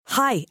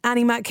Hi,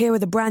 Annie Mac here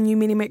with a brand new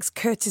mini mix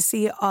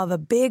courtesy of a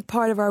big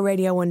part of our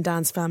Radio 1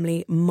 dance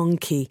family,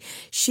 Monki.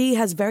 She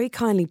has very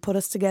kindly put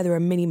us together a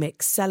mini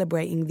mix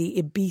celebrating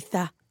the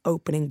Ibiza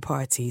opening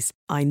parties.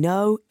 I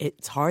know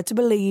it's hard to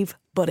believe,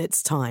 but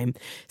it's time.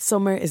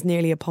 Summer is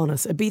nearly upon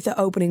us. Ibiza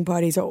opening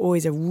parties are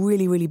always a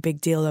really, really big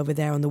deal over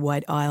there on the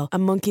White Isle.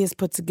 And Monki has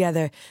put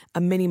together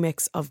a mini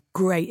mix of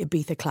great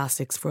Ibiza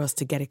classics for us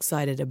to get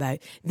excited about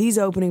these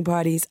opening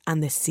parties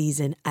and the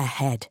season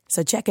ahead.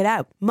 So check it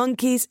out.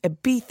 Monki's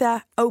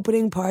Ibiza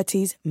opening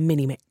parties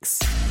mini mix.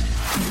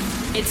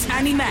 It's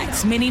Annie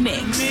Mac's mini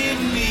mix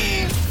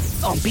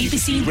on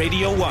BBC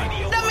Radio 1.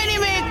 The mini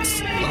mix!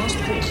 Last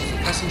call.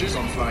 Passengers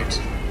on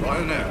flight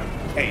Ryanair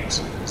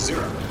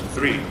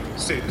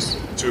 8036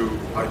 to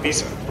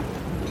Ibiza.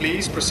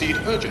 Please proceed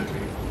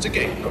urgently to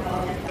gate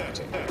number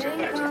 30.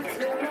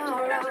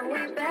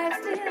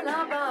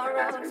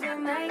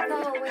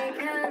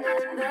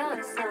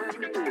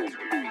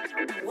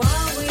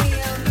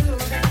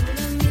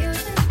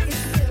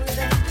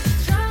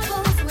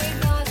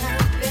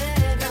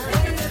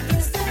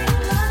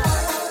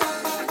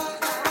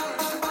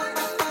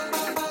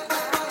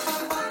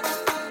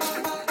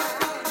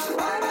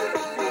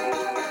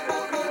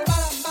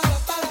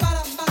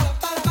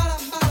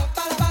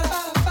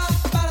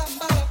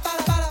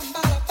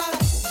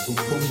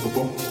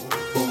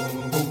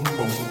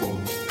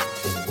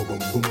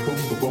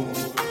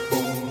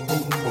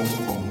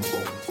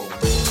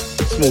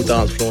 Small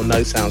dance floor,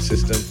 no sound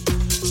system,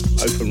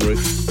 open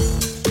roof,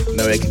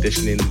 no air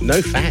conditioning,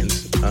 no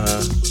fans.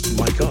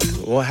 My God,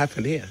 what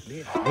happened here?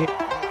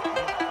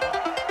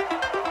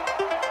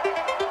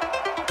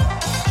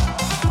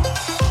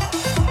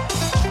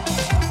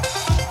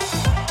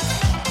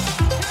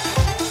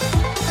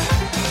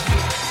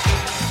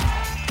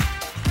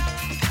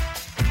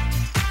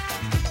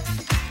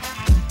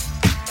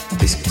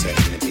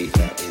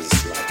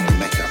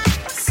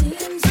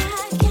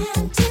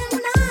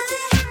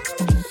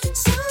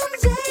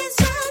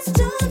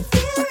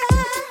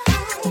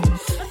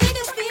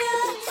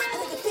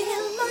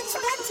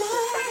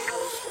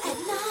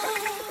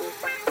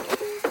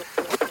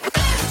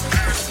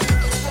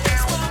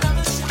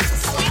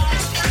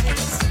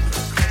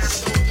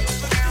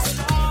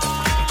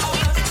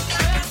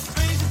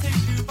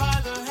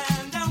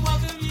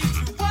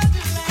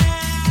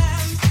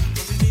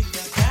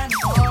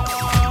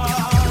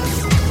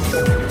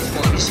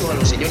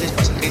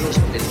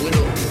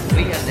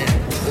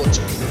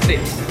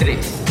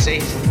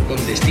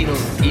 con destino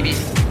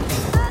Ibiza.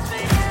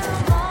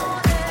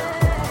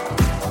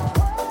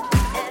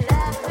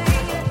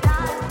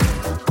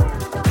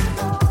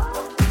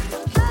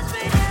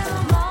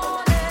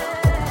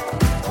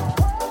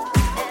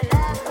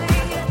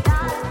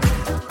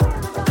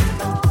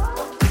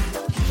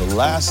 The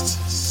last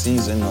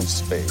season of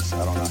Space,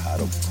 I don't know how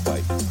to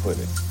quite put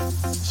it.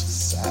 It's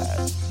just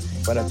sad.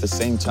 But at the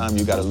same time,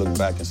 you got to look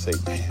back and say,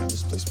 damn,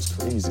 this place was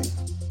crazy.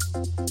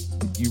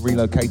 You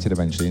relocated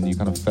eventually and you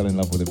kind of fell in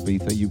love with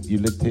Ibiza. You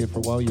lived here for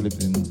a while? You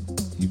lived in...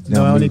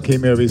 No, I only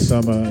came here every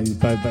summer. I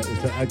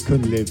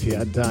couldn't live here.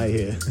 I'd die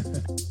here.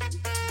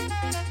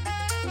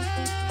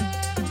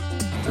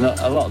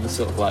 A lot of the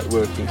sort of like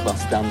working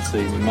class dance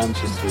scene in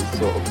Manchester is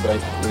sort of,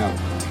 you know,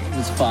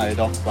 was fired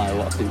off by a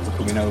lot of people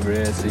coming over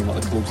here, seeing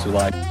what the clubs were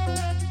like.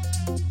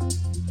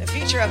 The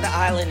future of the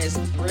island is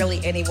really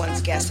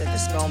anyone's guess at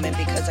this moment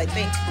because I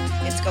think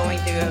it's going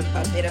through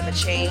a bit of a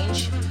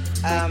change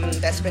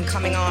that's been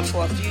coming on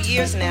for a few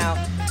years now.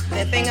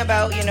 The thing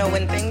about, you know,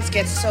 when things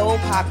get so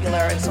popular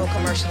and so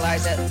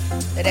commercialized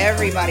that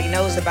everybody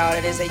knows about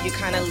it is that you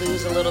kind of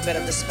lose a little bit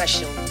of the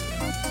special.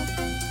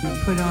 You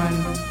put on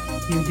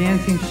your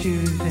dancing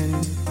shoes and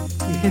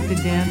you hit the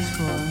dance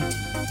floor.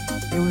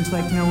 It was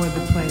like no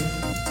other place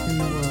in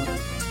the world.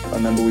 I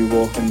remember we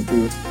were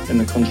in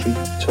the country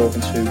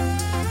talking to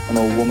an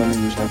old woman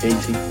who was like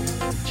 80.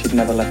 She'd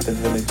never left the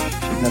village.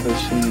 She'd never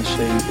seen the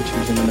sea, but she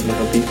was in the middle of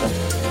Ibiza.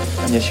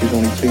 And yet she was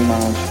only 3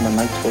 miles from a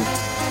nightclub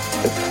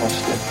that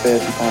cost like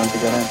 £30 to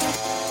get in.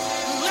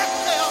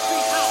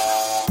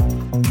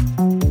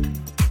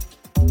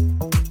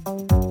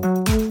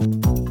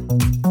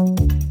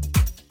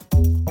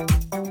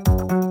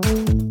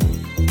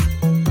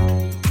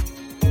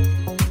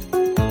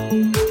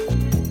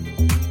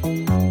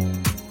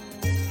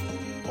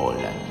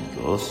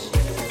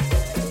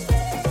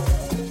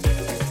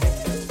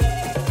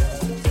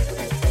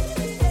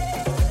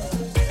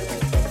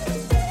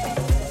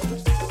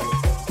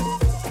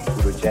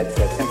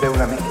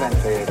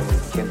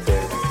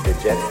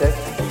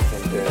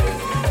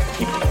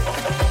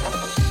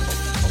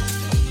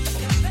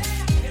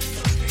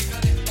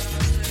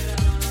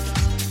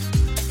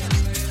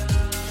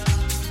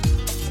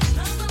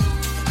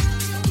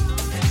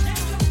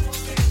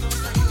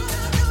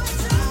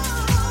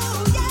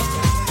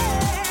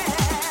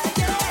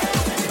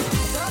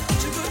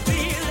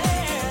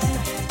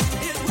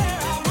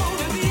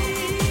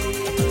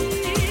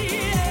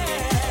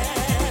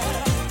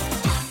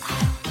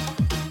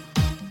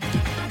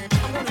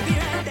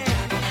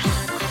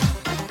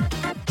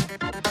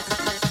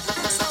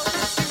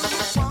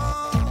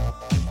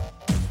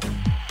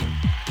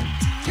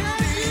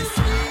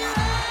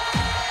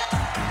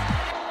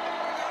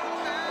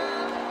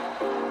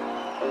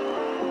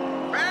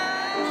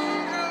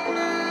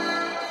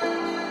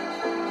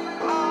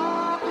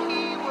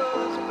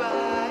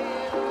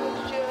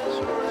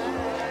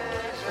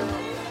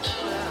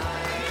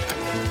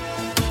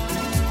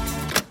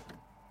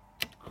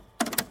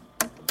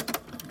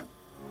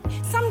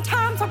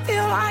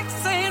 like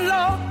saying,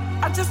 Lord,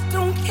 I just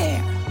don't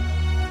care.